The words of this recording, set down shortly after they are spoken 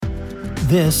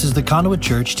This is the Conduit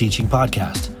Church Teaching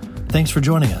Podcast. Thanks for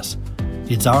joining us.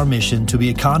 It's our mission to be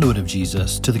a conduit of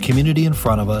Jesus to the community in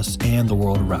front of us and the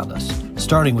world around us,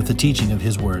 starting with the teaching of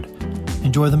His Word.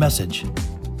 Enjoy the message.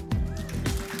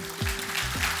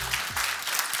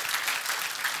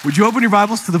 Would you open your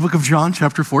Bibles to the book of John,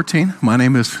 chapter 14? My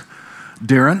name is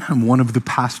Darren. I'm one of the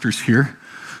pastors here.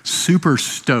 Super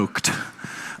stoked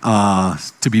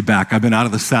to be back. I've been out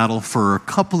of the saddle for a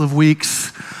couple of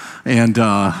weeks, and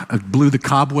I blew the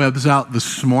cobwebs out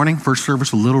this morning. First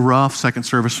service, a little rough. Second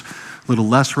service, a little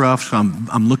less rough. So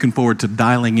I'm looking forward to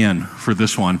dialing in for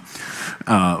this one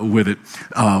with it.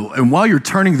 And while you're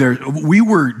turning there,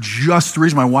 the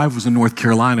reason my wife was in North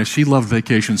Carolina, she loved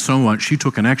vacation so much, she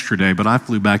took an extra day, but I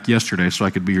flew back yesterday so I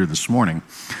could be here this morning.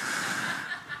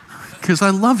 Because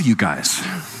I love you guys.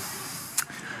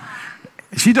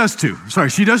 She does too.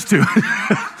 Sorry, she does too.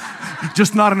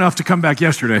 Just not enough to come back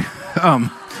yesterday.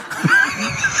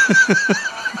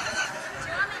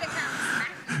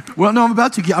 Well, no, I'm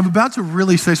about to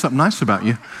really say something nice about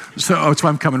you. So that's why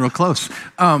I'm coming real close.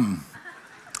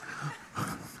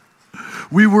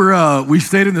 We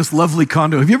stayed in this lovely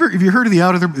condo. Have you heard of the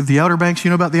Outer Banks? You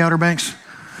know about the Outer Banks?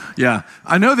 Yeah,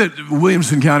 I know that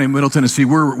Williamson County, Middle Tennessee,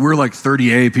 we're like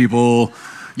 30A people.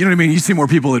 You know what I mean? You see more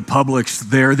people at Publix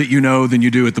there that you know than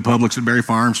you do at the Publix at Berry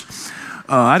Farms.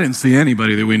 I didn't see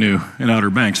anybody that we knew in Outer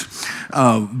Banks.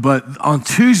 But on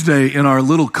Tuesday in our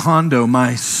little condo,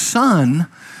 my son,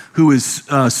 who is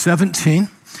 17,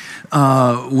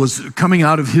 was coming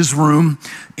out of his room,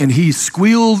 and he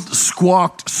squealed,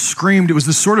 squawked, screamed. It was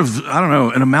this sort of,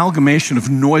 an amalgamation of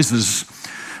noises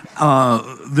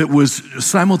that was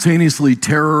simultaneously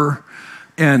terror,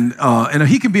 and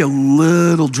he can be a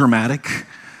little dramatic.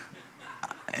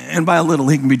 And by a little,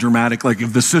 he can be dramatic. Like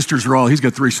if the sisters are he's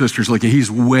got 3 sisters, like he's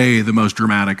way the most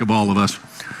dramatic of all of us.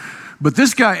 But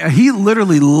this guy, he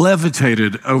literally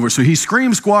levitated over. So he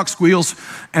screams, squawks, squeals,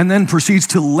 and then proceeds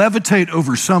to levitate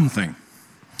over something.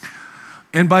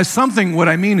 And by something, what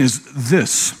I mean is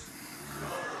this.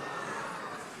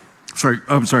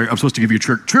 I'm supposed to give you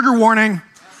a trigger warning.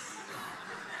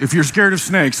 If you're scared of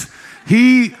snakes,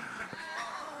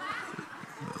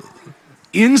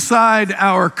 inside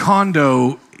our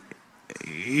condo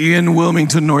in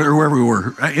Wilmington, or wherever we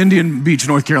were, Indian Beach,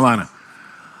 North Carolina.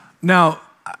 Now,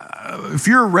 if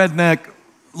you're a redneck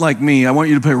like me, I want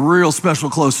you to pay real special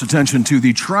close attention to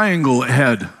the triangle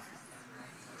head.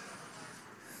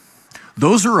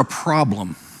 Those are a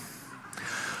problem.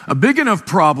 A big enough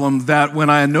problem that when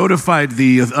I notified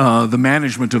the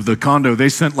management of the condo, they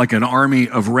sent like an army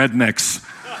of rednecks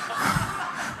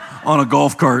on a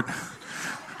golf cart.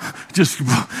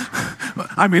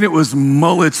 It was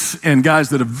mullets and guys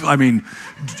that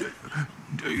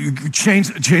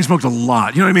chain smoked a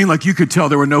lot. You know what I mean? Like you could tell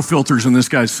there were no filters in this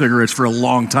guy's cigarettes for a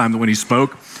long time when he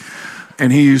spoke.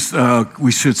 And he used,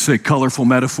 we should say, colorful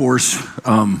metaphors,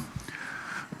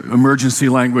 emergency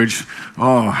language.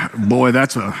 Oh boy,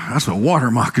 that's a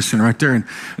water moccasin right there.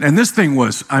 And this thing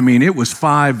was, it was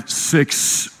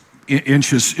 5-6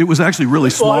 inches. It was actually really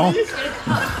small.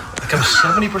 I'm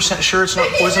 70% sure it's not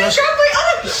poisonous.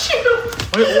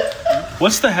 Wait,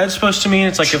 what's the head supposed to mean?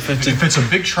 It's like if it's a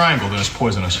big triangle, then it's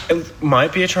poisonous. It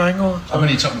might be a triangle. I'm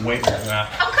gonna eat something way more than that.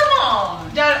 Oh, come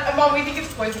on. Dad, Mom, we think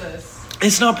it's poisonous.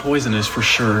 It's not poisonous for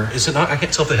sure. Is it not? I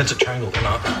can't tell if the head's a triangle or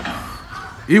not.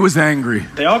 He was angry.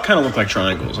 They all kind of look like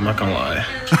triangles, I'm not gonna lie.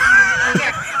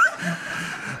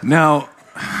 Now,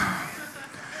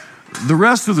 the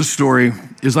rest of the story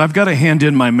is I've got to hand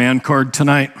in my man card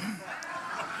tonight,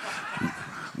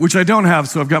 which I don't have,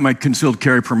 so I've got my concealed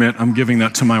carry permit. I'm giving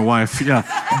that to my wife. Yeah,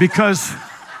 because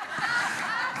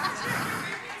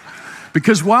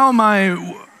while my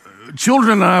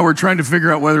children and I were trying to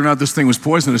figure out whether or not this thing was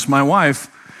poisonous, my wife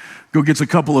gets a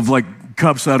couple of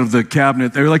cups out of the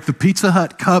cabinet. They're like the Pizza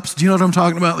Hut cups. Do you know what I'm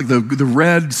talking about? Like the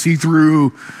red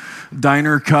see-through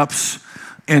diner cups,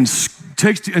 and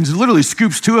literally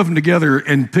scoops 2 of them together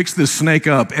and picks this snake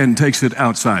up and takes it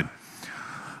outside.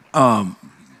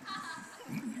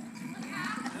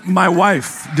 My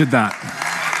wife did that.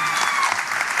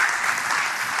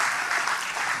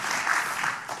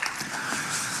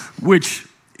 Which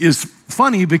is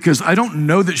funny because I don't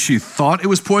know that she thought it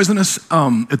was poisonous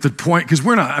at the point, because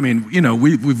we're not,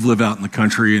 we've lived out in the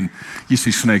country and you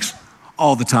see snakes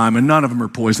all the time and none of them are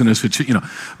poisonous,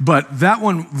 but that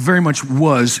one very much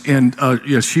was. And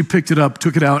she picked it up,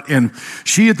 took it out, and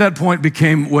she at that point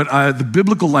became what the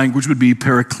biblical language would be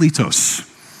parakletos,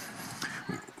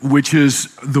 which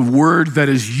is the word that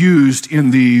is used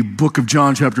in the book of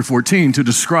John chapter 14 to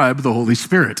describe the Holy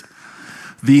Spirit,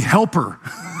 the helper,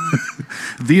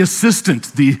 the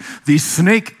assistant, the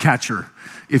snake catcher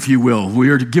if you will. We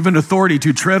are given authority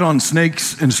to tread on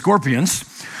snakes and scorpions.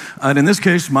 And in this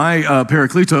case, my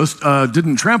Parakletos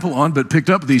didn't trample on, but picked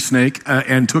up the snake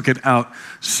and took it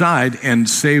outside and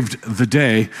saved the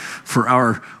day for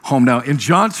our home. Now, in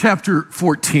John chapter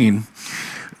 14,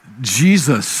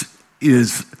 Jesus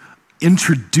is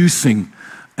introducing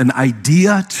an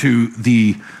idea to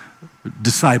the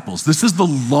disciples. This is the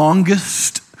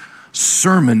longest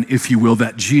sermon, if you will,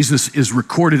 that Jesus is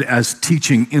recorded as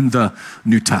teaching in the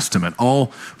New Testament. All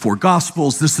four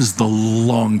Gospels, this is the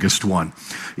longest one.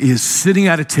 He is sitting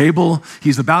at a table.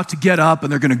 He's about to get up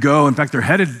and they're going to go. In fact, they're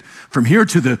headed from here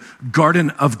to the Garden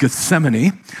of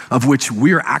Gethsemane, of which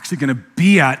we are actually going to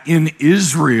be at in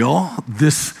Israel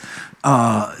this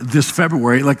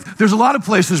February. Like, there's a lot of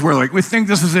places where like we think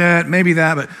this is it, maybe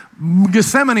that, but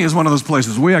Gethsemane is one of those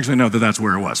places. We actually know that that's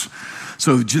where it was.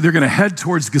 So they're going to head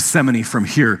towards Gethsemane from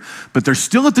here, but they're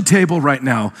still at the table right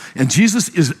now. And Jesus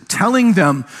is telling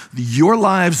them, your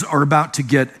lives are about to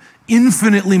get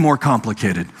infinitely more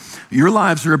complicated. Your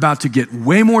lives are about to get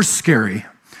way more scary.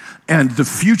 And the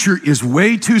future is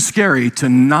way too scary to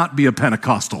not be a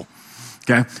Pentecostal.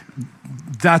 Okay?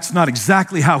 That's not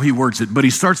exactly how he words it, but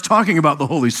he starts talking about the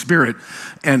Holy Spirit.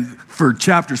 And for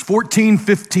chapters 14,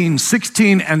 15,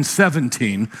 16, and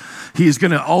 17, he's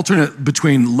going to alternate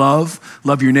between love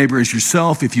your neighbor as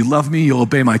yourself. If you love me, you'll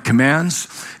obey my commands,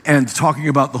 and talking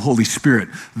about the Holy Spirit.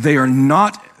 They are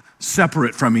not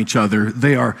separate from each other.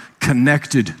 They are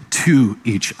connected to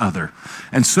each other.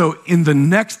 And so in the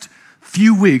next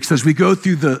few weeks, as we go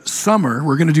through the summer,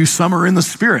 we're going to do Summer in the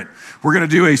Spirit. We're going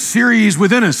to do a series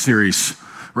within a series,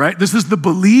 right? This is the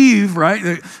believe,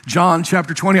 right? John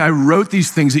chapter 20, I wrote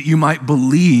these things that you might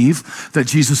believe that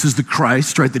Jesus is the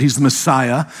Christ, right? That he's the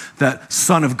Messiah, that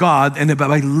Son of God, and that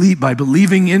by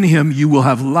believing in him, you will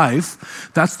have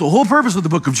life. That's the whole purpose of the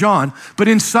book of John. But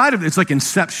inside of it, it's like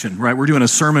Inception, right? We're doing a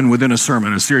sermon within a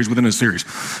sermon, a series within a series.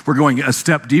 We're going a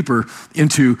step deeper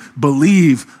into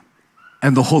believe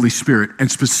and the Holy Spirit,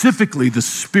 and specifically the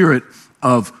Spirit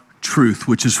of truth,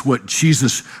 which is what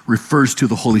Jesus refers to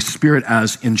the Holy Spirit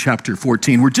as in chapter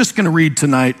 14. We're just going to read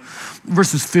tonight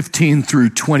verses 15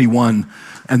 through 21,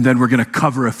 and then we're going to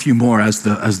cover a few more as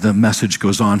the message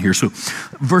goes on here. So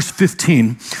verse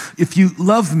 15, if you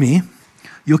love me,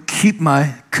 you'll keep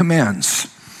my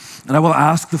commands, and I will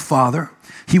ask the Father,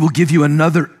 he will give you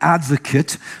another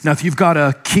advocate. Now, if you've got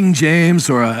a King James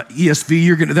or a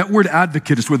ESV, that word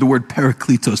advocate is where the word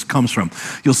parakletos comes from.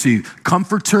 You'll see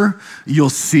comforter. You'll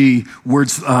see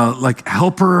words like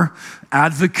helper,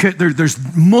 advocate.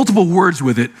 There's multiple words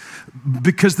with it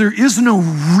because there is no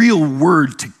real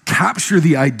word to capture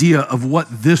the idea of what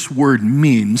this word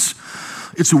means.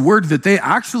 It's a word that they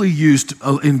actually used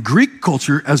in Greek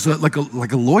culture as like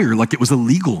a lawyer, like it was a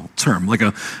legal term. Like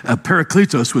a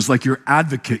parakletos was like your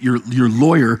advocate, your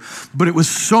lawyer, but it was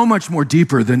so much more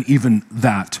deeper than even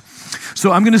that.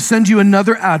 So I'm going to send you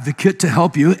another advocate to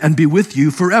help you and be with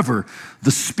you forever,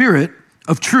 the Spirit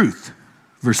of truth.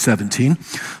 Verse 17,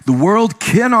 the world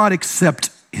cannot accept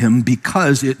him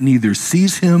because it neither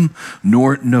sees him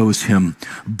nor knows him.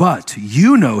 But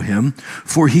you know him,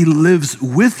 for he lives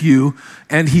with you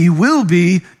and he will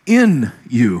be in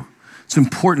you. It's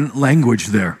important language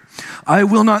there. I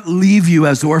will not leave you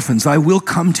as orphans. I will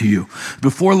come to you.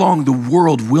 Before long, the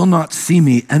world will not see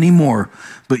me anymore,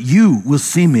 but you will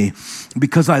see me.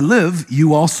 Because I live,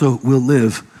 you also will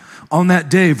live. On that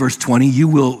day, verse 20, you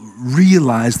will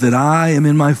realize that I am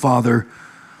in my Father,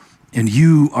 and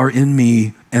you are in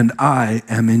me, and I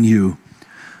am in you.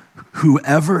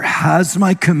 Whoever has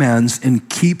my commands and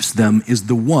keeps them is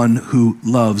the one who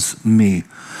loves me.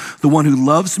 The one who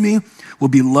loves me will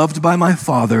be loved by my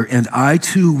Father, and I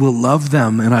too will love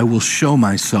them, and I will show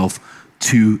myself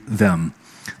to them.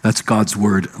 That's God's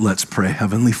word. Let's pray.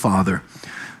 Heavenly Father,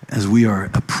 as we are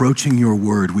approaching your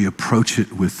word, we approach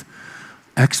it with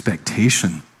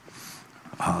expectation.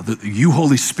 You,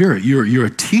 Holy Spirit, you're a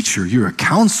teacher, you're a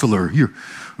counselor, you're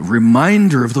a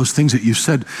reminder of those things that you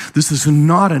said. This is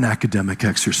not an academic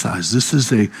exercise. This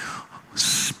is a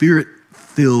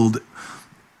spirit-filled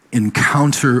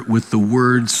encounter with the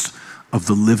words of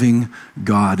the living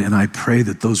God. And I pray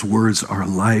that those words are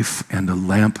life and a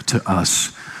lamp to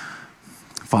us.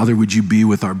 Father, would you be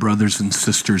with our brothers and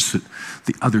sisters at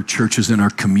the other churches in our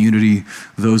community,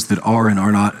 those that are and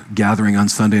are not gathering on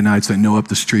Sunday nights? I know up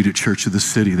the street at Church of the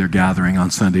City, they're gathering on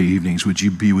Sunday evenings. Would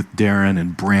you be with Darren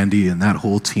and Brandy and that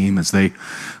whole team as they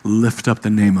lift up the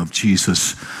name of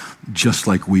Jesus, just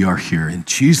like we are here? In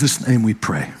Jesus' name we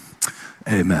pray.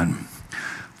 Amen.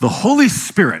 The Holy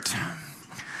Spirit.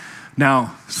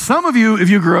 Now, some of you, if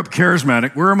you grew up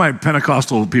charismatic, where are my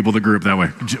Pentecostal people that grew up that way?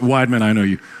 Weidman, I know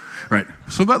you. Right.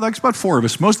 So that's about 4 of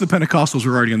us. Most of the Pentecostals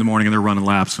are already in the morning and they're running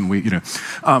laps and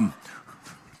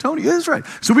Tony is right.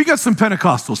 So we got some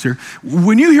Pentecostals here.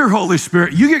 When you hear Holy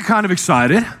Spirit, you get kind of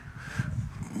excited.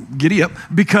 Giddy up,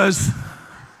 because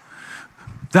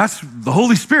that's the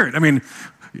Holy Spirit. I mean,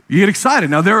 you get excited.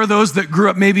 Now, there are those that grew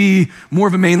up maybe more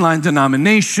of a mainline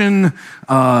denomination,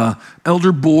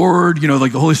 elder board,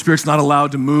 like the Holy Spirit's not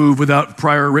allowed to move without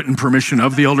prior written permission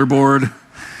of the elder board.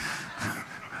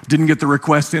 Didn't get the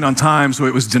request in on time, so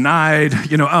it was denied.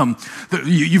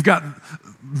 You've got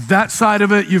that side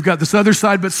of it, you've got this other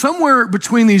side, but somewhere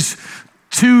between these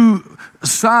two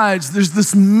sides, there's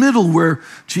this middle where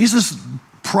Jesus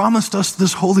promised us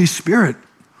this Holy Spirit.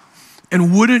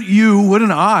 And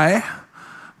wouldn't I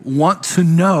want to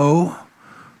know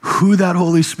who that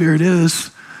Holy Spirit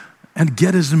is and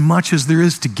get as much as there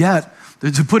is to get?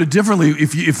 To put it differently,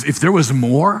 if there was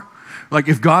more, like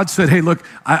if God said, hey, look,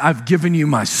 I've given you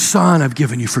my son, I've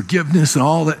given you forgiveness and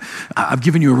all that, I've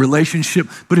given you a relationship,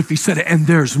 but if he said, and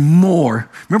there's more.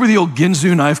 Remember the old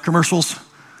Ginsu knife commercials?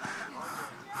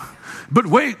 But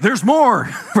wait, there's more,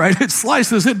 right? It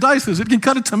slices, it dices, it can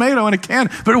cut a tomato in a can.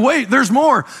 But wait, there's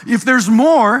more. If there's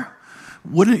more,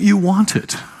 wouldn't you want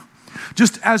it?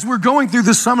 Just as we're going through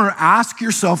this summer, ask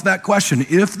yourself that question.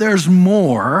 If there's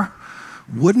more,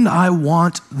 wouldn't I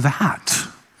want that?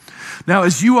 Now,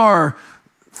 as you are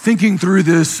thinking through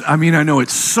this, I know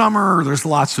it's summer, there's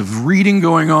lots of reading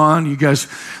going on. You guys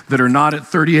that are not at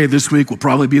 30A this week will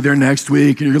probably be there next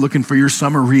week, and you're looking for your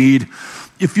summer read.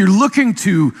 If you're looking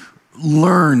to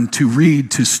learn, to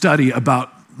read, to study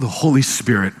about the Holy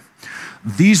Spirit,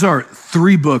 these are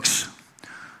 3 books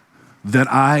that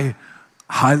I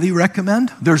highly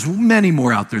recommend. There's many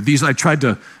more out there. These, I tried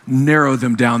to narrow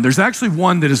them down. There's actually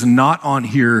one that is not on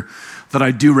here that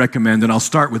I do recommend, and I'll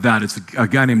start with that. It's a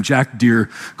guy named Jack Deere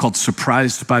called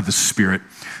Surprised by the Spirit.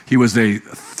 He was a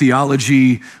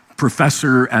theology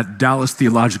professor at Dallas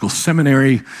Theological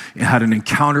Seminary, had an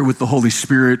encounter with the Holy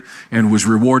Spirit and was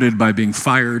rewarded by being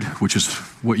fired, which is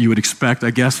what you would expect,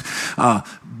 I guess,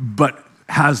 but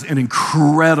has an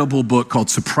incredible book called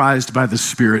Surprised by the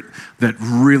Spirit that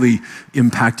really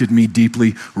impacted me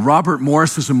deeply. Robert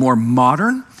Morris is a more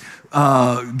modern.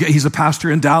 He's a pastor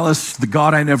in Dallas, The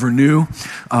God I Never Knew.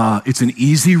 It's an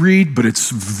easy read, but it's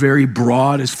very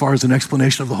broad as far as an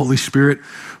explanation of the Holy Spirit.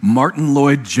 Martin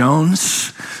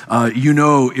Lloyd-Jones,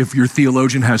 if your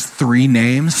theologian has 3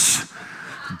 names,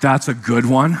 that's a good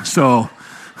one. So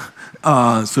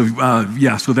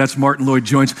that's Martin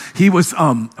Lloyd-Jones. He was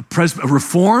a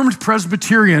Reformed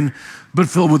Presbyterian, but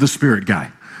filled with the Spirit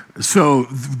guy. So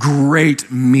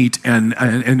great meat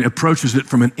and approaches it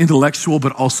from an intellectual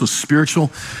but also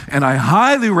spiritual. And I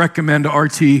highly recommend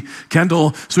R.T.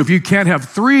 Kendall. So if you can't have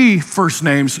 3 first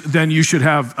names, then you should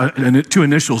have 2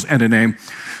 initials and a name.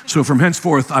 So from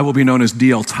henceforth, I will be known as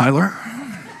D.L. Tyler.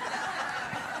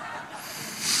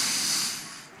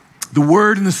 The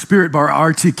Word and the Spirit by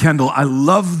R.T. Kendall. I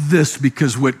love this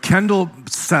because what Kendall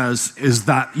says is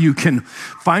that you can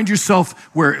find yourself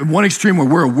where, in one extreme, where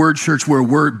we're a word church, we're a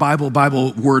word, Bible,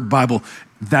 word, Bible.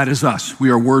 That is us. We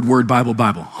are word, Bible,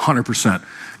 100%.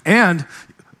 And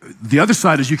the other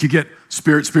side is you could get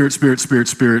Spirit.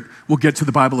 We'll get to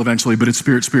the Bible eventually, but it's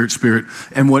Spirit.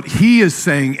 And what he is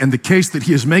saying, and the case that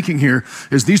he is making here,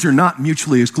 is these are not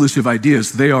mutually exclusive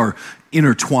ideas. They are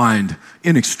intertwined,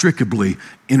 inextricably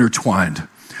intertwined.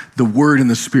 The Word and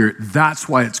the Spirit. That's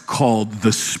why it's called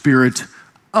the Spirit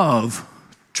of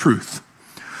Truth.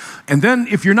 And then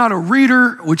if you're not a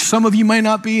reader, which some of you may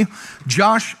not be,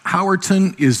 Josh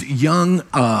Howerton is young.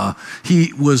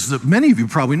 Many of you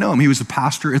probably know him. He was a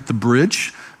pastor at the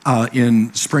Bridge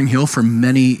in Spring Hill for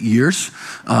many years.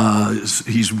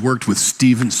 He's worked with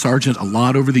Stephen Sargent a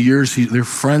lot over the years. They're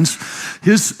friends.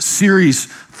 His series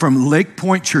from Lake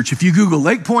Point Church, if you Google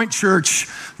Lake Point Church,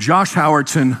 Josh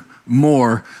Howerton,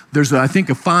 more, there's I think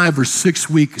a 5 or 6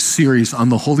 week series on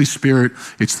the Holy Spirit.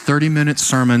 It's 30-minute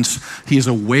sermons. He is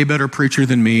a way better preacher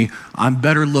than me. I'm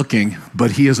better looking,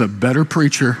 but he is a better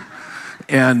preacher.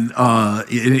 And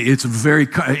it's very,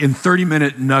 in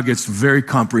 30-minute nuggets, very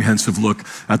comprehensive look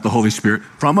at the Holy Spirit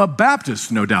from a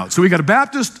Baptist, no doubt. So we got a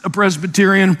Baptist, a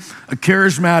Presbyterian, a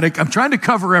charismatic. I'm trying to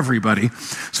cover everybody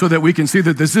so that we can see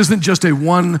that this isn't just a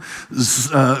one-line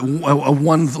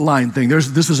thing.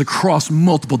 This is across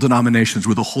multiple denominations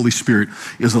where the Holy Spirit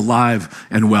is alive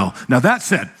and well. Now that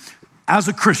said, as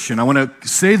a Christian, I want to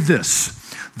say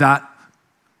this, that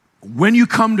when you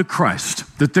come to Christ,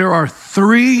 that there are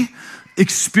 3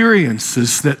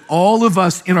 experiences that all of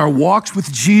us in our walks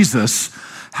with Jesus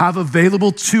have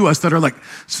available to us that are like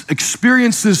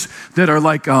experiences that are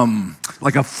like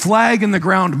a flag in the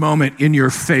ground moment in your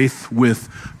faith with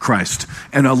Christ.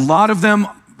 And a lot of them,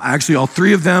 actually all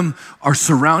three of them, are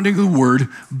surrounding the word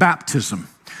baptism.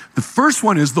 The first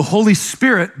one is the Holy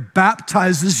Spirit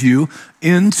baptizes you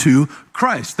into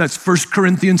Christ. That's 1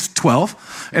 Corinthians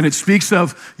 12, and it speaks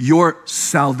of your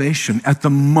salvation. At the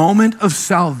moment of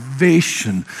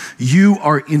salvation, you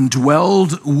are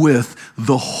indwelled with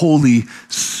the Holy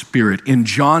Spirit. In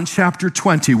John chapter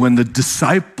 20, when the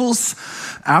disciples,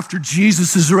 after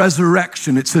Jesus'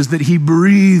 resurrection, it says that he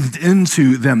breathed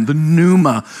into them the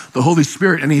pneuma, the Holy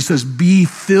Spirit, and he says, be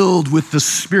filled with the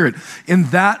Spirit. In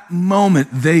that moment,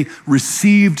 they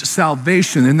received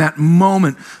salvation. In that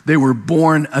moment, they were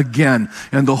born again.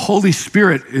 And the Holy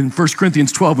Spirit in 1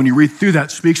 Corinthians 12, when you read through that,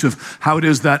 speaks of how it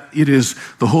is that it is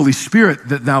the Holy Spirit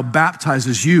that now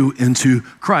baptizes you into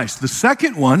Christ. The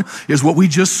second one is what we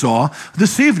just saw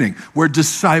this evening, where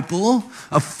disciple,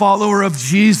 a follower of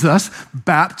Jesus,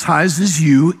 baptizes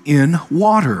you in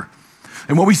water.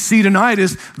 And what we see tonight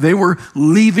is they were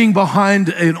leaving behind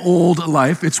an old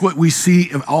life. It's what we see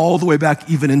all the way back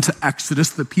even into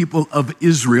Exodus. The people of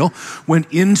Israel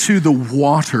went into the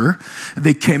water.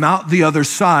 They came out the other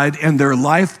side, and their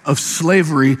life of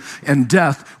slavery and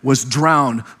death was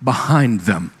drowned behind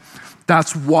them.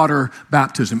 That's water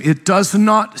baptism. It does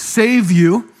not save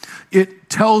you. It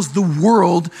tells the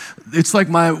world, it's like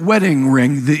my wedding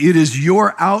ring, that it is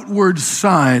your outward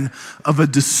sign of a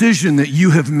decision that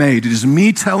you have made. It is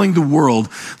me telling the world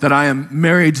that I am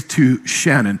married to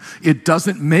Shannon. It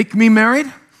doesn't make me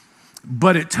married,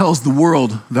 but it tells the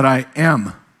world that I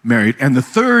am married. And the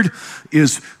third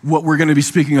is what we're going to be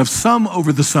speaking of some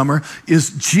over the summer,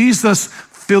 is Jesus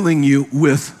filling you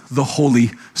with the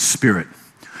Holy Spirit.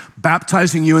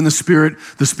 Baptizing you in the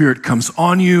Spirit comes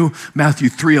on you. Matthew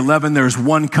 3:11, there's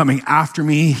one coming after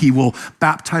me. He will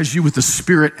baptize you with the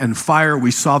Spirit and fire. We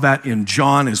saw that in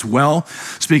John as well.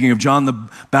 Speaking of John the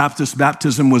Baptist,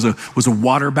 baptism was a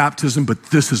water baptism, but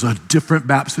this is a different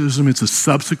baptism. It's a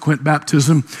subsequent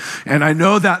baptism. And I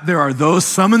know that there are those,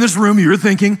 some in this room, you're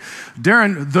thinking,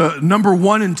 Darren, the number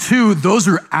 1 and 2, those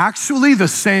are actually the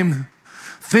same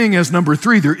thing as number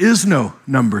 3. There is no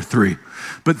number 3.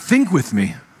 But think with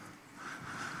me.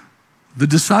 The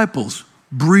disciples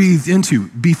breathed into,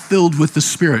 be filled with the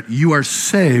Spirit. You are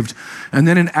saved. And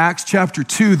then in Acts chapter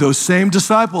 2, those same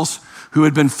disciples who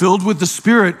had been filled with the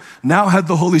Spirit now had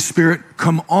the Holy Spirit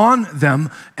come on them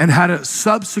and had a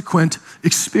subsequent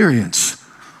experience.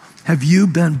 Have you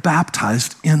been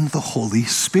baptized in the Holy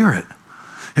Spirit?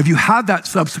 Have you had that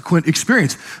subsequent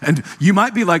experience? And you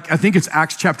might be like, I think it's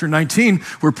Acts chapter 19,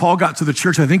 where Paul got to the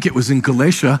church, I think it was in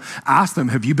Galatia, asked them,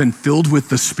 have you been filled with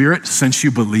the Spirit since you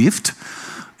believed?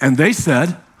 And they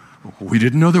said, we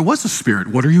didn't know there was a Spirit.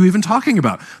 What are you even talking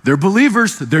about? They're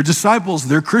believers, they're disciples,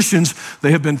 they're Christians.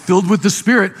 They have been filled with the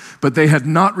Spirit, but they had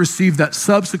not received that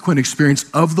subsequent experience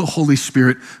of the Holy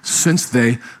Spirit since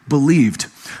they believed.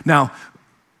 Now,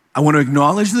 I want to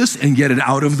acknowledge this and get it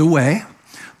out of the way,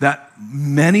 that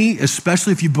many,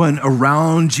 especially if you've been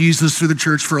around Jesus or the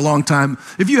church for a long time,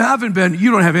 if you haven't been, you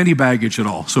don't have any baggage at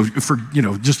all. So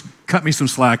just cut me some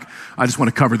slack. I just want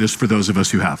to cover this for those of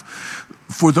us who have.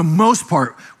 For the most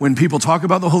part, when people talk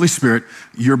about the Holy Spirit,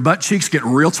 your butt cheeks get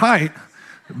real tight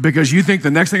because you think the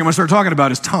next thing I'm going to start talking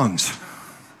about is tongues.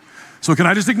 So can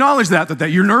I just acknowledge that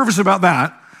you're nervous about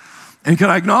that? And can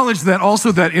I acknowledge that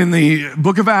also that in the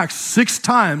book of Acts, 6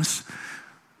 times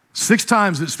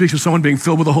it speaks of someone being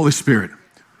filled with the Holy Spirit.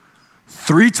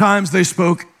 3 times they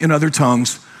spoke in other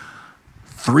tongues.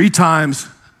 3 times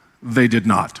they did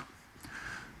not.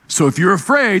 So if you're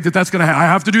afraid that that's going to I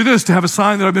have to do this to have a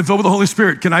sign that I've been filled with the Holy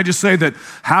Spirit, can I just say that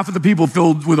half of the people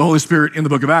filled with the Holy Spirit in the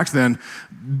book of Acts then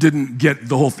didn't get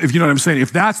the whole, if you know what I'm saying.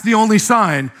 If that's the only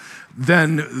sign,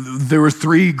 then there were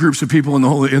 3 groups of people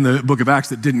in the book of Acts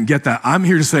that didn't get that. I'm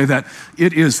here to say that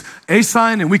it is a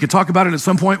sign, and we could talk about it at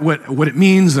some point, what it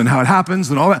means and how it happens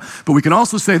and all that. But we can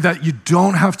also say that you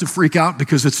don't have to freak out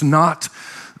because it's not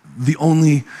the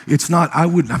only,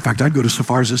 I'd go so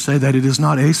far as to say that it is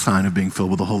not a sign of being filled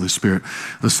with the Holy Spirit.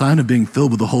 The sign of being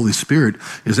filled with the Holy Spirit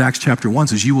is Acts chapter 1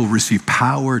 says, you will receive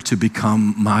power to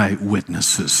become my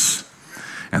witnesses.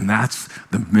 And that's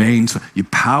the main, you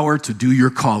power to do your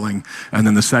calling. And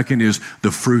then the second is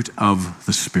the fruit of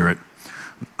the Spirit.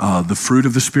 The fruit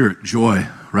of the Spirit, joy,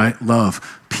 right?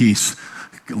 Love, peace,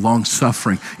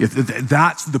 long-suffering.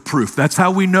 That's the proof. That's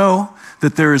how we know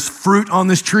that there is fruit on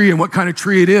this tree, and what kind of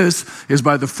tree it is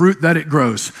by the fruit that it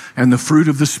grows and the fruit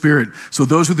of the Spirit. So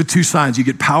those are the two signs. You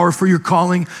get power for your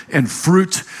calling and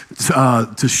fruit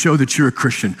to show that you're a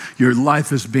Christian. Your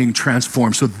life is being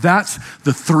transformed. So that's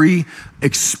the three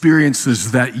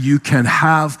experiences that you can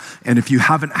have. And if you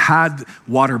haven't had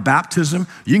water baptism,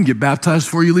 you can get baptized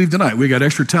before you leave tonight. We got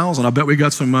extra towels, and I bet we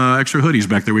got some extra hoodies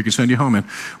back there we can send you home in.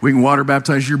 We can water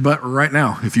baptize your butt right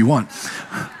now if you want.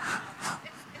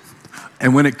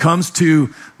 And when it comes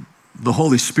to the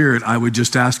Holy Spirit, I would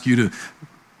just ask you to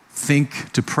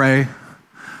think, to pray,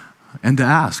 and to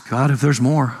ask, God, if there's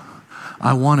more,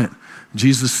 I want it.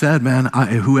 Jesus said, man,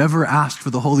 whoever asked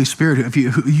for the Holy Spirit, if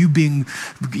you being,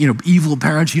 evil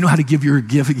parents, you know how to give your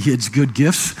kids good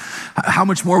gifts. How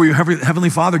much more will your Heavenly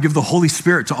Father give the Holy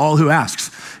Spirit to all who asks?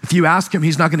 If you ask him,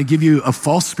 he's not going to give you a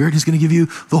false spirit. He's going to give you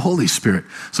the Holy Spirit.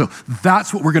 So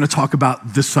that's what we're going to talk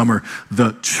about this summer.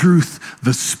 The truth,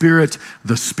 the Spirit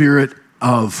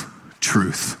of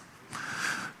truth.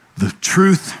 The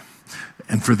truth.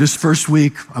 And for this first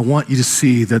week, I want you to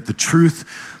see that the truth,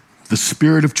 the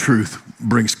Spirit of truth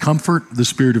brings comfort, the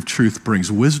Spirit of truth brings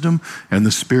wisdom, and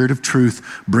the Spirit of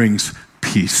truth brings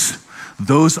peace.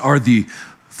 Those are the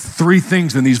three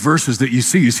things in these verses that you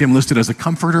see. You see him listed as a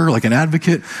comforter, like an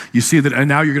advocate. You see that, and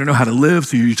now you're going to know how to live.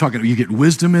 So you get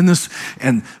wisdom in this.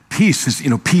 And peace is,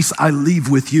 peace I leave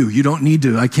with you. You don't need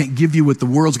to, I can't give you what the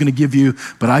world's going to give you,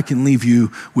 but I can leave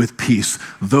you with peace.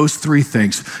 Those three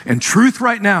things. And truth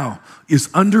right now is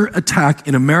under attack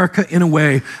in America in a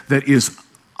way that is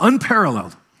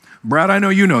unparalleled. Brad, I know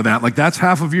you know that. Like that's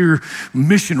half of your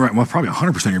mission right now. Well, probably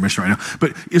 100% of your mission right now.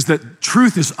 But is that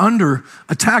truth is under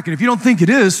attack. And if you don't think it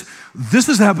is, this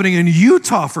is happening in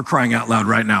Utah, for crying out loud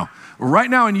right now.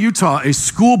 Right now in Utah, a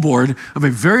school board of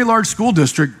a very large school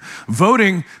district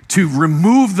voting to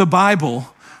remove the Bible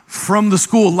from the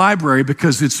school library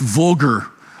because it's vulgar.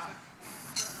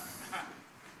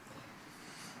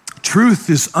 Truth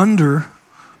is under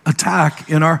attack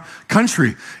in our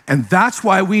country. And that's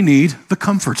why we need the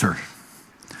Comforter.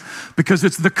 Because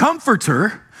it's the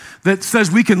Comforter that says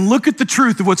we can look at the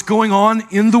truth of what's going on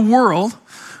in the world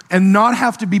and not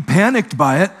have to be panicked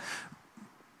by it.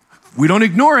 We don't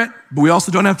ignore it, but we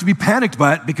also don't have to be panicked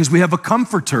by it because we have a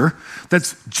Comforter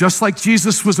that's just like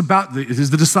Jesus was about. The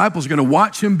disciples are going to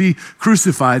watch him be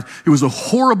crucified. It was a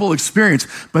horrible experience,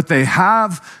 but they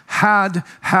have,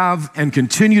 and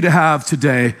continue to have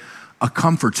today a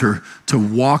Comforter to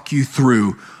walk you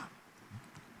through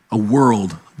a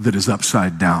world that is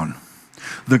upside down.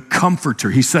 The Comforter,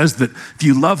 he says that if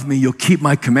you love me, you'll keep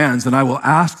my commands, and I will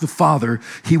ask the Father,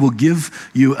 he will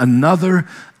give you another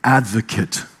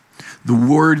advocate. The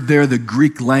word there, the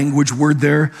Greek language word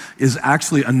there, is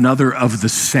actually another of the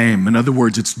same. In other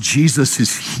words, it's Jesus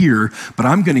is here, but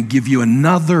I'm going to give you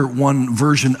another one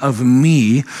version of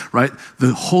me, right?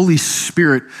 The Holy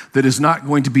Spirit that is not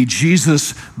going to be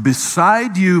Jesus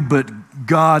beside you, but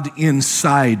God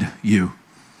inside you.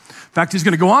 In fact, he's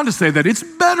going to go on to say that it's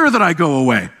better that I go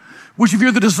away, which if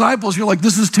you're the disciples, you're like,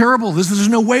 this is terrible. There's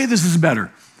no way this is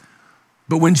better.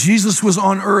 But when Jesus was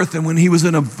on earth and when he was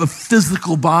in a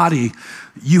physical body,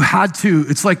 you had to,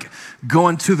 it's like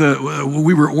going to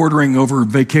we were ordering over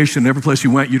vacation. Every place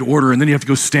you went, you'd order, and then you have to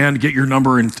go stand, get your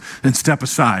number, and step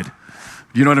aside.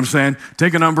 You know what I'm saying?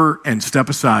 Take a number and step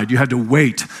aside. You had to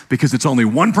wait because it's only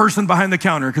one person behind the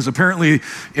counter because apparently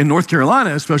in North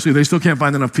Carolina, especially, they still can't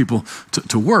find enough people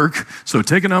to work. So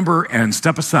take a number and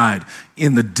step aside.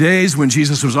 In the days when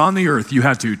Jesus was on the earth, you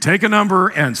had to take a number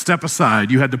and step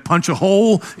aside. You had to punch a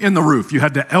hole in the roof. You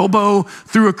had to elbow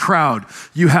through a crowd.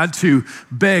 You had to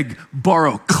beg,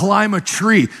 borrow, climb a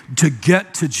tree to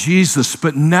get to Jesus.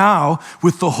 But now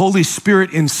with the Holy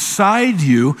Spirit inside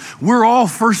you, we're all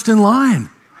first in line.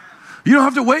 You don't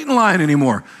have to wait in line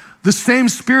anymore. The same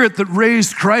Spirit that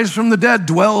raised Christ from the dead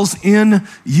dwells in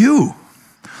you.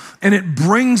 And it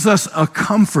brings us a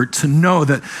comfort to know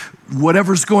that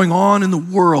whatever's going on in the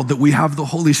world, that we have the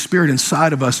Holy Spirit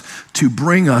inside of us to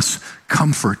bring us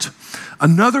comfort.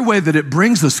 Another way that it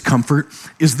brings us comfort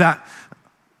is that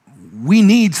we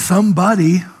need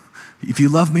somebody, if you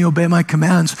love me, obey my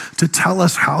commands, to tell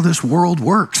us how this world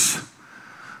works.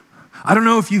 I don't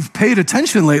know if you've paid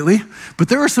attention lately, but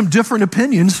there are some different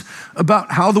opinions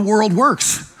about how the world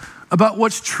works, about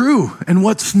what's true and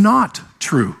what's not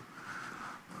true.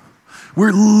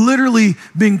 We're literally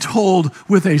being told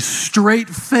with a straight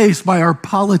face by our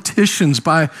politicians,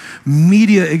 by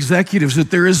media executives, that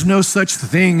there is no such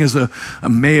thing as a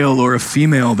male or a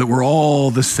female, that we're all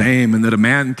the same and that a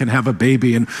man can have a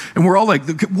baby. And we're all like,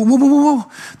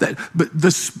 whoa. But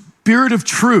the Spirit of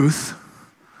truth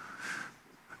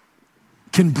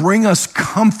can bring us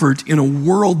comfort in a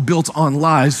world built on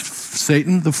lies.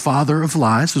 Satan, the father of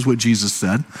lies, is what Jesus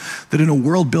said, that in a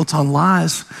world built on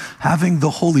lies, having the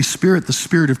Holy Spirit, the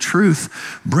Spirit of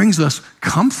truth, brings us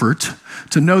comfort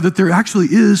to know that there actually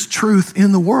is truth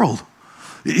in the world.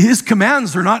 His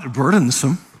commands are not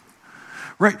burdensome,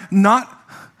 right? Not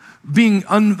being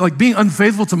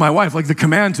unfaithful to my wife, like the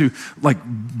command to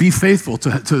be faithful,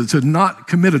 to not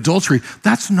commit adultery.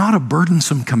 That's not a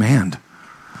burdensome command.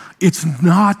 It's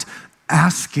not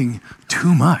asking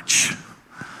too much.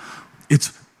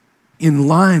 It's in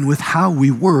line with how we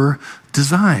were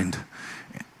designed.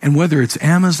 And whether it's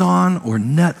Amazon or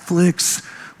Netflix,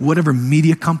 whatever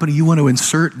media company you want to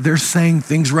insert, they're saying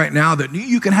things right now that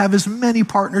you can have as many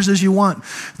partners as you want.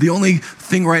 The only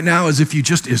thing right now is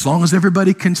as long as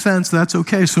everybody consents, that's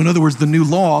okay. So in other words, the new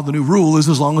law, the new rule is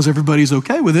as long as everybody's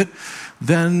okay with it,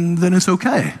 then it's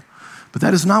okay. But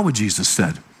that is not what Jesus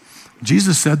said.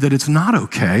 Jesus said that it's not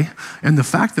okay. And the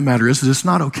fact of the matter is it's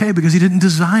not okay because he didn't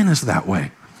design us that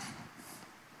way.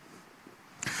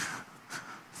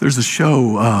 There's a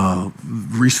show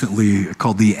recently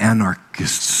called The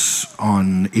Anarchists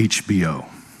on HBO.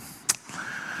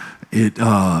 In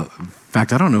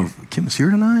fact, I don't know if Kim is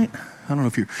here tonight. I don't know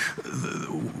if you're...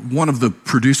 One of the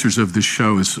producers of this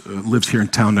show lives here in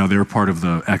town now. They're part of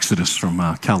the Exodus from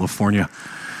California.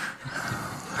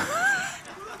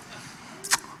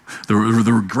 There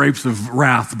were grapes of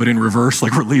wrath, but in reverse,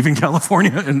 like we're leaving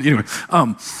California. And anyway...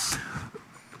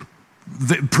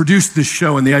 They produced this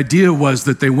show, and the idea was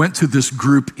that they went to this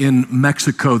group in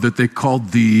Mexico that they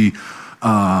called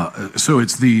how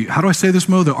do I say this,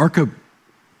 Mo? The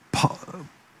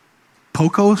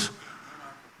Anarchapulcos?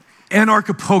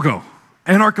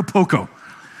 Anarchapulco.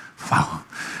 Wow.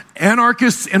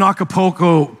 Anarchists and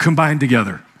Acapulco combined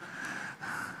together.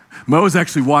 Mo has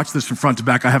actually watched this from front to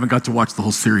back. I haven't got to watch the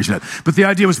whole series yet. But the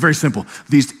idea was very simple.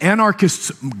 These anarchists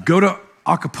go to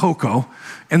Acapulco,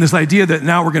 and this idea that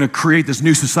now we're going to create this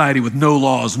new society with no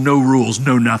laws, no rules,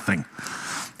 no nothing.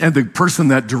 And the person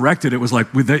that directed it was like,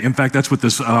 in fact, that's what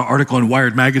this article in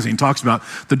Wired magazine talks about.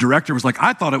 The director was like,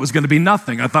 I thought it was going to be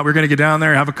nothing. I thought we were going to get down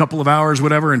there, have a couple of hours,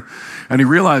 whatever. And he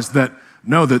realized that,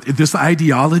 no, that this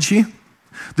ideology,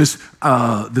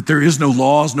 that there is no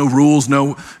laws, no rules,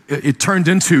 it turned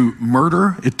into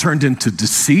murder, it turned into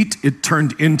deceit, it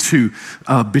turned into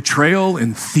betrayal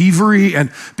and thievery.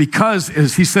 And because,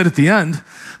 as he said at the end,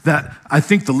 that I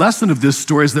think the lesson of this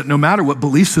story is that no matter what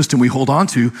belief system we hold on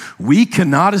to, we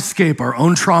cannot escape our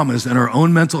own traumas and our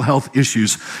own mental health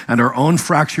issues and our own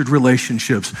fractured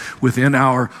relationships within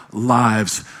our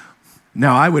lives.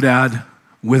 Now, I would add,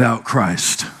 without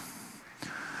Christ.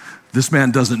 This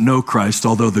man doesn't know Christ,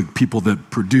 although the people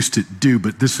that produced it do.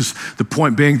 But this is the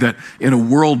point being that in a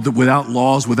world that without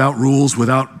laws, without rules,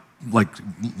 without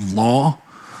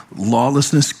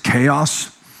lawlessness,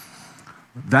 chaos,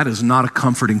 that is not a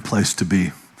comforting place to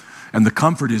be. And the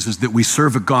comfort is that we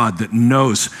serve a God that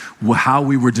knows how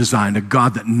we were designed, a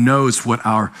God that knows what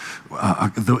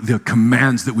the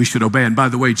commands that we should obey. And by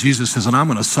the way, Jesus says, and I'm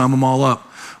going to sum them all up.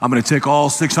 I'm going to take all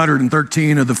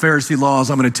 613 of the Pharisee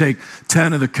laws. I'm going to take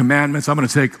 10 of the commandments. I'm going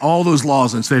to take all those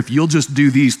laws and say, if you'll just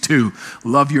do these two,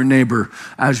 love your neighbor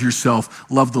as yourself,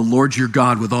 love the Lord your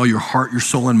God with all your heart, your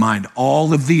soul, and mind.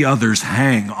 All of the others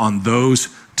hang on those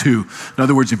two. In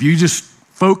other words, if you just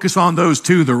focus on those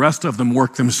two, the rest of them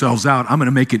work themselves out. I'm going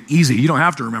to make it easy. You don't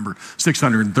have to remember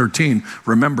 613.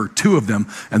 Remember two of them,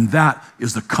 and that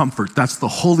is the comfort. That's the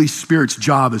Holy Spirit's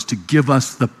job, is to give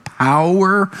us the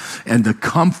power and the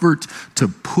comfort to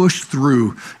push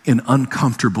through in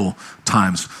uncomfortable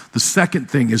times. The second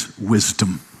thing is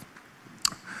wisdom.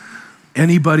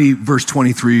 Anybody, verse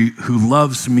 23, who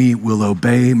loves me will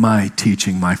obey my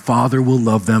teaching. My Father will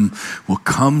love them, will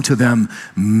come to them,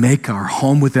 make our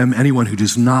home with them. Anyone who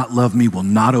does not love me will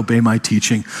not obey my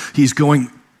teaching. He's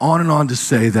going on and on to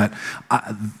say that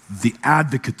the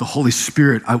advocate, the Holy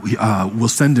Spirit, will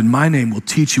send in my name, will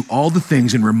teach you all the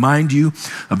things and remind you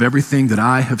of everything that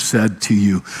I have said to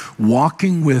you.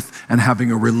 Walking with and having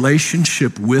a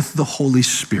relationship with the Holy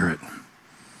Spirit.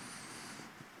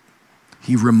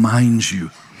 He reminds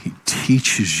you, he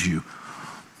teaches you.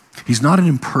 He's not an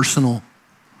impersonal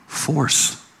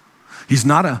force. He's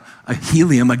not a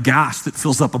helium, a gas that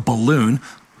fills up a balloon.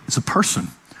 It's a person.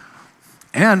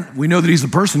 And we know that he's a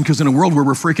person because in a world where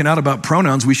we're freaking out about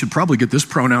pronouns, we should probably get this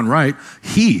pronoun right.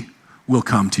 He will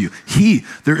come to you.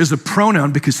 There is a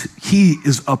pronoun because he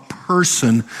is a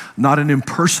person, not an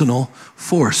impersonal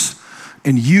force.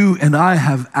 And you and I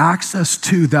have access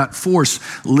to that force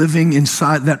living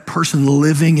inside, that person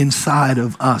living inside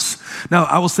of us. Now,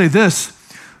 I will say this,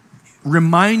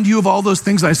 remind you of all those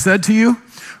things I said to you,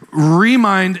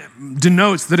 Remind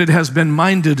denotes that it has been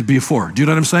minded before. Do you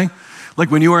know what I'm saying? Like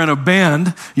when you are in a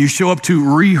band, you show up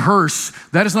to rehearse.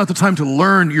 That is not the time to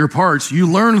learn your parts.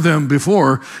 You learned them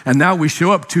before, and now we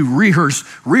show up to rehearse.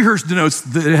 Rehearse denotes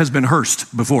that it has been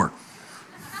rehearsed before.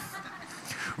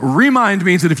 Remind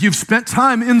means that if you've spent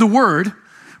time in the Word,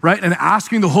 right, and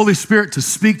asking the Holy Spirit to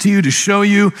speak to you, to show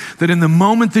you that in the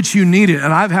moment that you need it,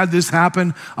 and I've had this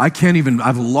happen,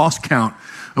 I've lost count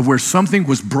of where something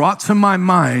was brought to my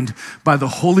mind by the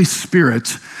Holy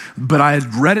Spirit, but I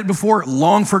had read it before,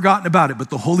 long forgotten about it, but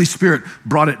the Holy Spirit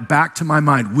brought it back to my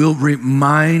mind, will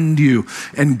remind you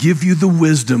and give you the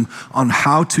wisdom on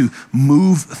how to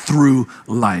move through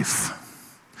life,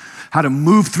 how to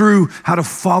move through, how to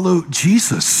follow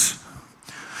Jesus.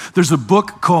 There's a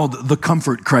book called The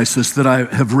Comfort Crisis that I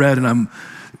have read, and I'm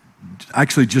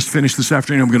actually just finished this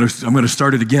afternoon. I'm going to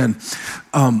start it again.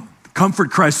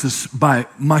 Comfort Crisis by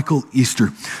Michael Easter.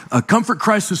 A comfort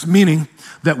crisis meaning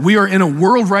that we are in a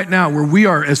world right now where we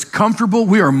are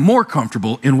more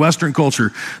comfortable in Western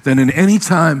culture than in any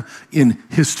time in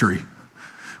history.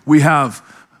 We have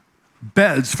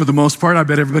beds for the most part. I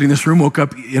bet everybody in this room woke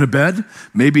up in a bed.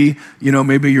 Maybe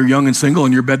you're young and single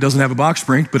and your bed doesn't have a box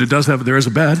spring, but there is a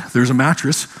bed, there's a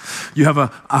mattress. You have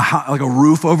like a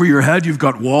roof over your head. You've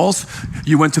got walls.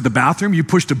 You went to the bathroom, you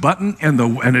pushed a button and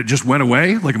it just went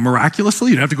away like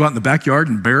miraculously. You didn't have to go out in the backyard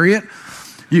and bury it.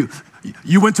 You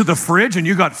went to the fridge and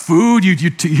you got food. You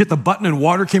hit the button and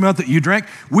water came out that you drank.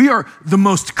 We are the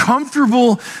most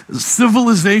comfortable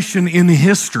civilization in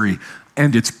history,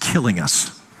 and it's killing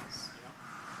us.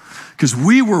 Because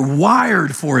we were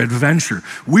wired for adventure.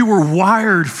 We were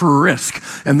wired for risk.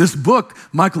 And this book,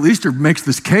 Michael Easter makes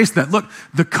this case that, look,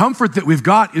 the comfort that we've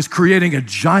got is creating a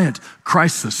giant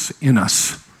crisis in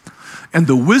us. And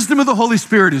the wisdom of the Holy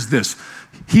Spirit is this.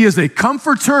 He is a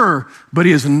comforter, but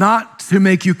he is not to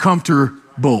make you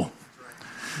comfortable.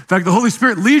 In fact, the Holy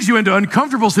Spirit leads you into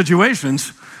uncomfortable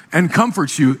situations and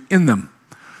comforts you in them.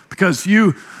 Because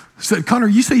you said, Connor,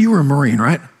 you say you were a Marine,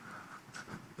 right?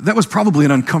 That was probably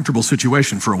an uncomfortable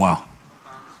situation for a while.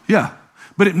 Yeah,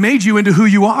 but it made you into who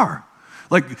you are.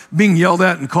 Like being yelled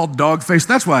at and called dog face,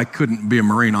 that's why I couldn't be a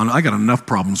Marine. I got enough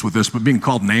problems with this, but being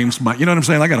called names, you know what I'm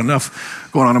saying? I got enough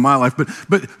going on in my life.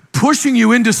 But pushing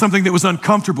you into something that was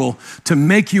uncomfortable to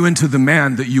make you into the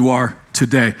man that you are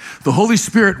today. The Holy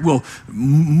Spirit will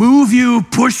move you,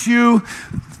 push you,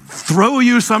 throw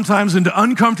you sometimes into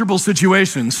uncomfortable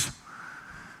situations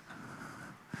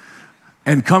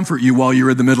and comfort you while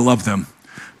you're in the middle of them,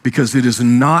 because it is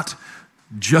not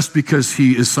just because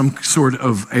he is some sort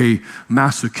of a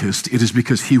masochist. It is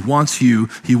because he wants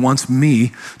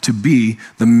me to be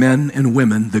the men and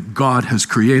women that God has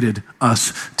created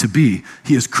us to be.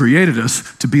 He has created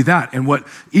us to be that. And what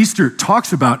Easter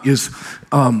talks about is,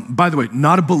 by the way,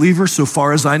 not a believer so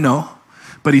far as I know,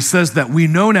 but he says that we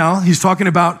know now. He's talking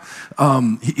about,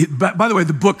 by the way,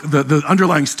 the book, the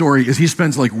underlying story is he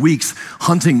spends like weeks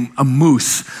hunting a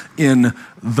moose in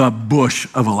the bush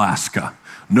of Alaska.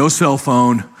 No cell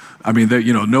phone. I mean,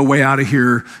 no way out of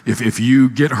here. If you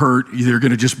get hurt, they're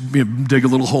going to just dig a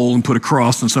little hole and put a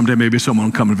cross, and someday maybe someone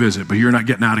will come and visit, but you're not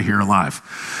getting out of here alive.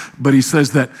 But he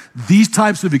says that these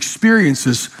types of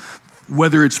experiences,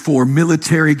 whether it's for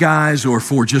military guys or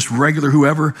for just regular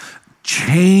whoever,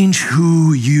 change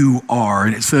who you are.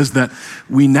 And it says that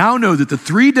we now know that the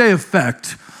 3-day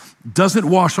effect doesn't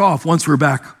wash off once we're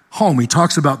back home. He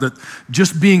talks about that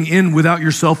just being in without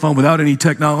your cell phone, without any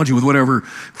technology, with whatever,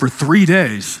 for 3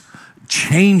 days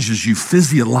changes you,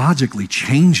 physiologically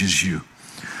changes you.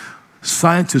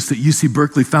 Scientists at UC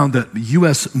Berkeley found that the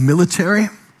U.S. military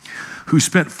who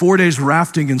spent 4 days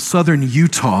rafting in southern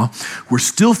Utah were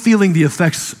still feeling the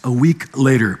effects a week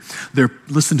later.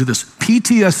 Listen to this,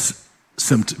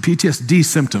 PTSD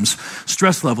symptoms,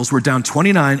 stress levels were down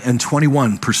 29 and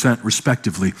 21%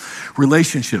 respectively.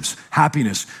 Relationships,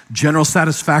 happiness, general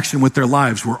satisfaction with their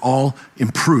lives were all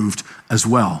improved as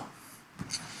well.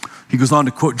 He goes on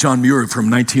to quote John Muir from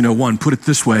 1901, put it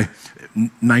this way,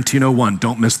 1901,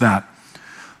 don't miss that.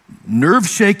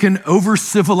 Nerve-shaken,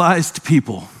 over-civilized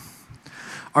people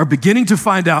are beginning to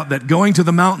find out that going to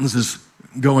the mountains is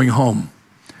going home.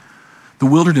 The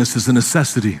wilderness is a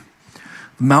necessity.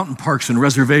 Mountain parks and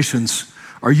reservations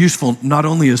are useful not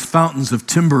only as fountains of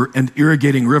timber and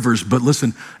irrigating rivers, but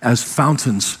listen, as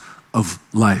fountains of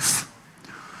life.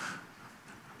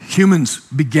 Humans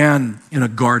began in a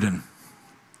garden.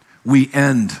 We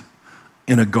end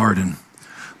in a garden.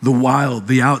 The wild,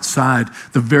 the outside,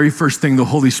 the very first thing the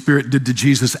Holy Spirit did to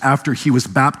Jesus after he was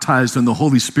baptized and the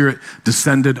Holy Spirit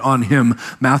descended on him,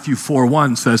 Matthew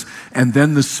 4:1 says, and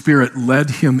then the Spirit led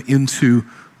him into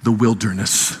the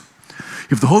wilderness.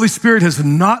 If the Holy Spirit has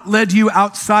not led you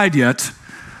outside yet,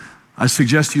 I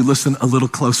suggest you listen a little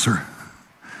closer.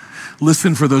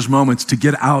 Listen for those moments to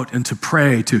get out and to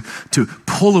pray, to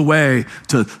pull away,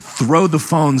 to throw the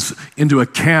phones into a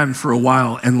can for a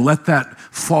while and let that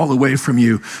fall away from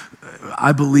you.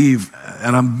 I believe,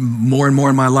 and I'm more and more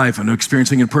in my life, and I'm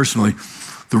experiencing it personally,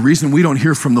 the reason we don't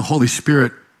hear from the Holy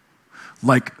Spirit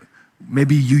like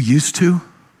maybe you used to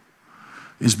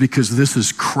is because this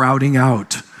is crowding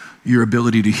out your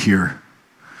ability to hear.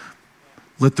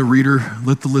 Let the reader,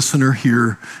 let the listener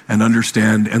hear and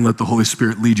understand, and let the Holy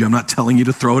Spirit lead you. I'm not telling you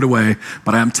to throw it away,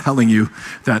 but I am telling you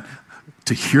that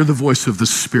to hear the voice of the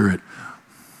Spirit,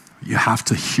 you have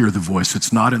to hear the voice.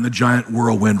 It's not in the giant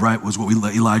whirlwind, right, was what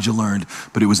Elijah learned,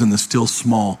 but it was in the still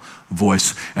small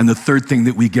voice. And the third thing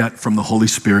that we get from the Holy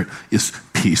Spirit is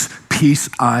peace. Peace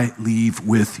I leave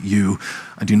with you.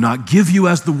 I do not give you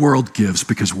as the world gives,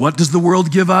 because what does the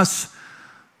world give us?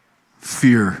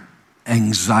 Fear,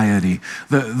 anxiety.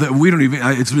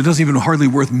 It doesn't even hardly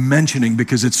worth mentioning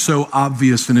because it's so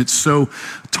obvious and it's so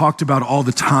talked about all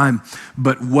the time.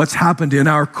 But what's happened in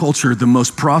our culture, the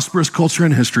most prosperous culture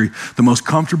in history, the most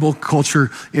comfortable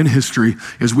culture in history,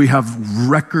 is we have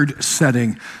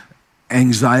record-setting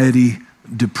anxiety,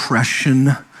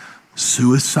 depression,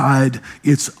 suicide.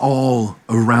 It's all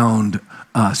around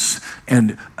us.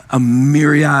 And a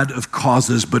myriad of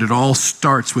causes, but it all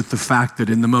starts with the fact that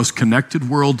in the most connected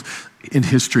world in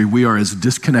history, we are as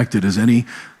disconnected as any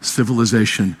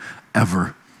civilization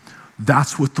ever.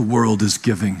 That's what the world is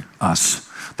giving us.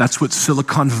 That's what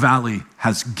Silicon Valley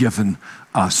has given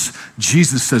us.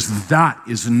 Jesus says, that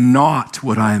is not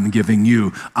what I am giving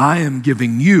you. I am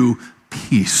giving you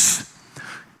peace.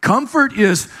 Comfort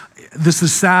is, this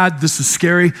is sad, this is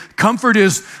scary. Comfort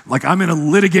is like, I'm in a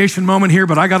litigation moment here,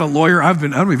 but I got a lawyer. I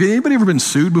don't know, have anybody ever been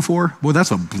sued before? Boy,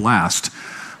 that's a blast.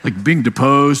 Like being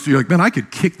deposed, you're like, man, I could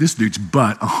kick this dude's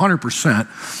butt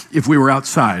 100% if we were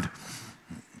outside.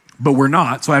 But we're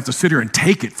not, so I have to sit here and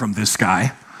take it from this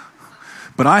guy.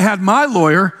 But I had my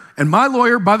lawyer, and my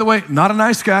lawyer, by the way, not a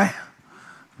nice guy.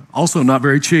 Also not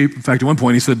very cheap. In fact, at one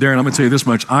point he said, Darren, I'm gonna tell you this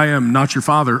much. I am not your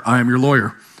father, I am your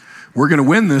lawyer. We're gonna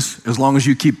win this as long as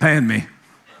you keep paying me.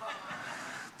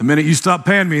 The minute you stop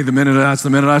paying me, that's the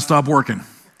minute I stop working.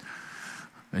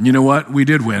 And you know what? We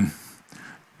did win.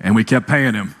 And we kept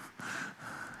paying him.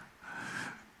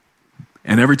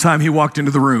 And every time he walked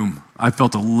into the room, I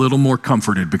felt a little more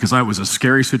comforted because I was a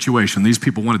scary situation. These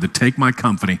people wanted to take my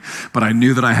company, but I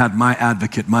knew that I had my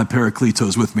advocate, my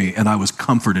Parakletos with me, and I was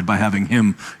comforted by having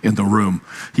him in the room.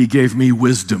 He gave me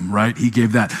wisdom, right? He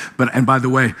gave that. And by the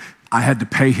way, I had to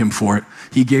pay him for it.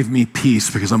 He gave me peace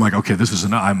because I'm like, okay, this is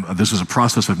a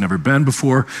process I've never been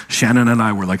before. Shannon and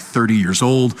I were like 30 years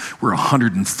old. We're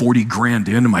 140 grand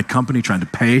into my company trying to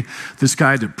pay this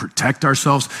guy to protect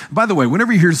ourselves. By the way,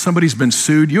 whenever you hear somebody's been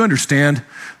sued, you understand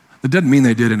that doesn't mean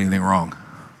they did anything wrong,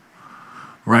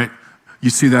 right? You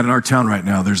see that in our town right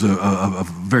now. There's a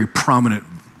very prominent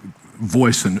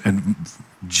voice and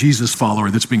Jesus follower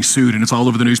that's being sued, and it's all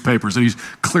over the newspapers, and he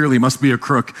clearly must be a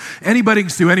crook. Anybody can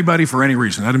sue anybody for any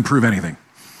reason. That didn't prove anything.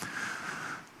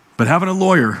 But having a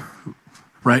lawyer,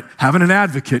 right, having an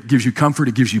advocate gives you comfort,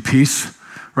 it gives you peace,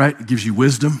 right? It gives you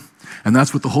wisdom, and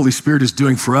that's what the Holy Spirit is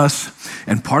doing for us.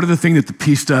 And part of the thing that the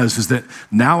peace does is that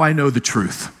now I know the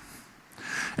truth.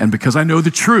 And because I know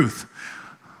the truth,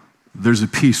 there's a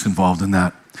peace involved in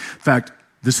that. In fact,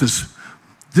 this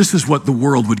is what the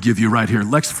world would give you right here.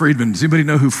 Lex Friedman. Does anybody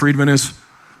know who Friedman is?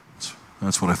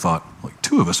 That's what I thought. Like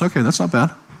two of us. Okay, that's not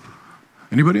bad.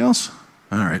 Anybody else?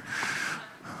 All right.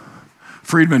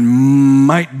 Friedman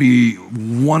might be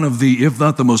one of the, if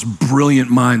not the most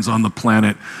brilliant minds on the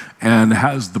planet, and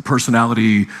has the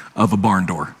personality of a barn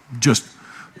door. Just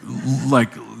like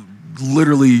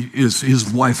literally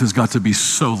his life has got to be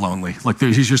so lonely. Like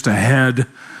he's just a head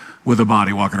with a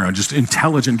body walking around, just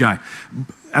intelligent guy.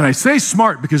 And I say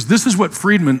smart because this is what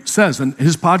Friedman says, and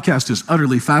his podcast is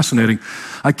utterly fascinating.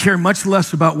 I care much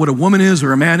less about what a woman is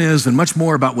or a man is and much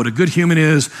more about what a good human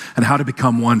is and how to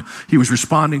become one. He was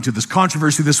responding to this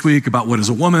controversy this week about what is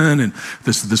a woman and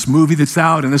this movie that's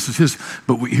out, and this is his,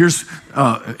 but here's,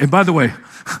 and by the way,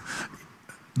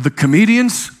 the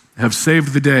comedians have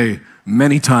saved the day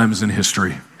many times in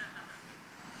history.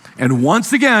 And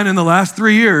once again, in the last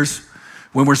 3 years,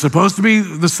 when we're supposed to be,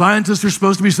 the scientists are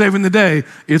supposed to be saving the day,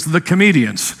 it's the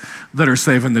comedians that are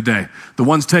saving the day. The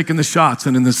ones taking the shots.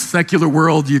 And in the secular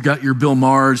world, you got your Bill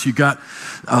Maher's, you got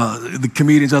the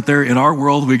comedians out there. In our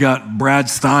world, we got Brad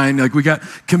Stein. Like we got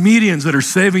comedians that are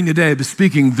saving the day, but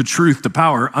speaking the truth to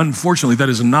power. Unfortunately, that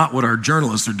is not what our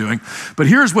journalists are doing. But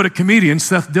here's what a comedian,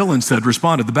 Seth Dillon said,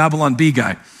 responded, the Babylon Bee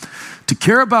guy. To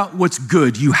care about what's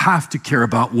good, you have to care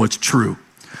about what's true.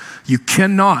 You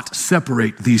cannot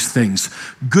separate these things.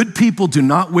 Good people do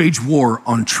not wage war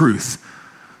on truth,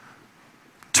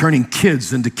 turning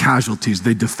kids into casualties.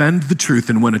 They defend the truth,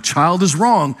 and when a child is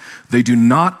wrong, they do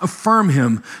not affirm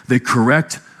him, they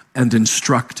correct and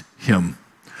instruct him.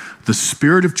 The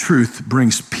Spirit of truth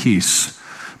brings peace,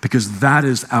 because that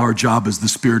is our job as the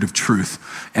Spirit of truth.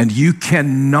 And you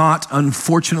cannot,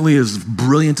 unfortunately, as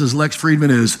brilliant as Lex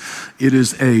Friedman is, it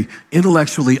is a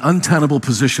intellectually untenable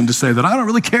position to say that I don't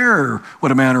really care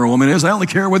what a man or a woman is. I only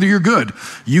care whether you're good.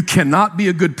 You cannot be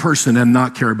a good person and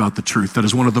not care about the truth. That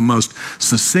is one of the most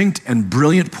succinct and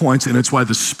brilliant points, and it's why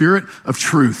the Spirit of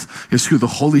truth is who the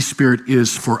Holy Spirit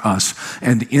is for us.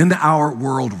 And in our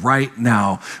world right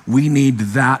now, we need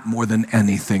that more than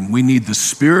anything. We need the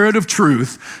Spirit of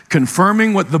truth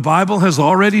confirming what the Bible has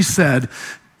already said,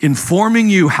 informing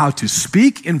you how to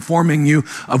speak, informing you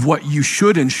of what you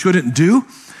should and shouldn't do.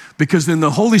 Because in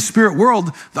the Holy Spirit world,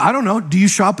 I don't know, do you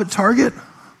shop at Target?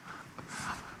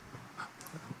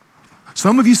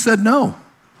 Some of you said no.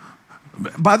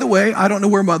 By the way, I don't know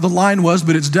where the line was,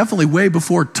 but it's definitely way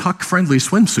before tuck-friendly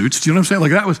swimsuits. Do you know what I'm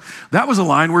saying? Like that was a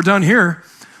line, we're done here.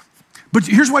 But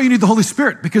here's why you need the Holy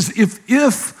Spirit, because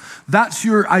if that's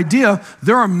your idea,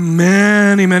 there are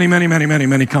many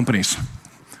companies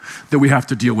that we have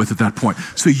to deal with at that point.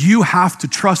 So you have to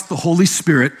trust the Holy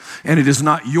Spirit, and it is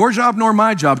not your job nor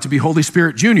my job to be Holy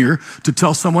Spirit Junior to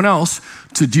tell someone else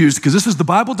to use, because the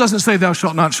Bible doesn't say thou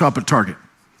shalt not shop at Target.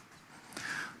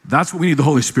 That's what we need the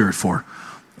Holy Spirit for.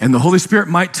 And the Holy Spirit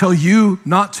might tell you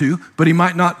not to, but he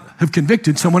might not have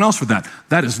convicted someone else for that.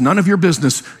 That is none of your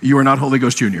business. You are not Holy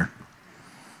Ghost Junior.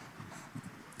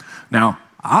 Now,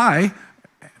 I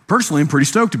personally am pretty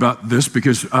stoked about this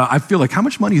because I feel like, how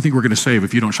much money do you think we're going to save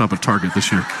if you don't shop at Target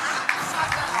this year?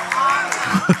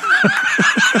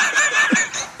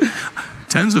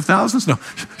 Tens of thousands? No,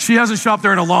 she hasn't shopped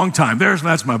there in a long time.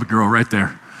 That's my girl right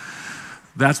there.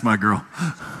 That's my girl.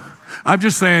 I'm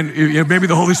just saying, maybe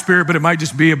the Holy Spirit, but it might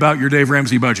just be about your Dave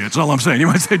Ramsey budget. That's all I'm saying. You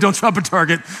might say, don't shop at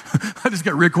Target. I just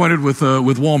got reacquainted with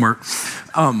Walmart.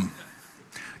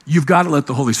 You've got to let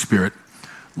the Holy Spirit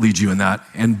lead you in that.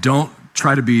 And don't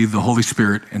try to be the Holy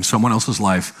Spirit in someone else's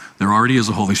life. There already is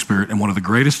a Holy Spirit. And one of the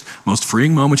greatest, most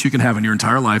freeing moments you can have in your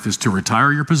entire life is to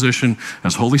retire your position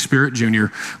as Holy Spirit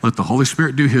Junior. Let the Holy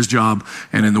Spirit do his job.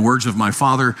 And in the words of my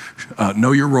father,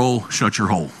 know your role, shut your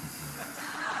hole.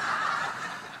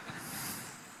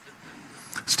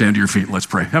 Stand to your feet. Let's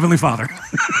pray. Heavenly Father.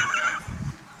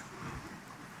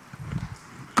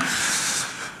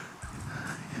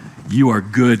 You are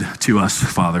good to us,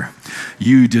 Father.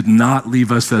 You did not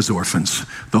leave us as orphans.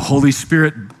 The Holy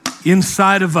Spirit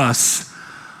inside of us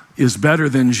is better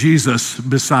than Jesus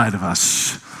beside of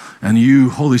us. And you,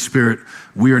 Holy Spirit,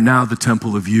 we are now the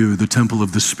temple of you, the temple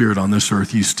of the Spirit on this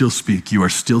earth. You still speak. You are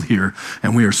still here.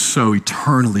 And we are so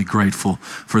eternally grateful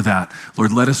for that.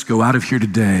 Lord, let us go out of here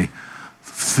today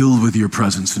filled with your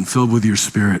presence and filled with your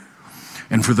Spirit.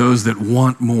 And for those that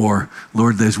want more,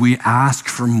 Lord, as we ask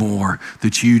for more,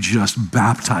 that you just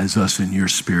baptize us in your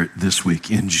Spirit this week.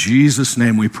 In Jesus'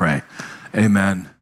 name we pray. Amen.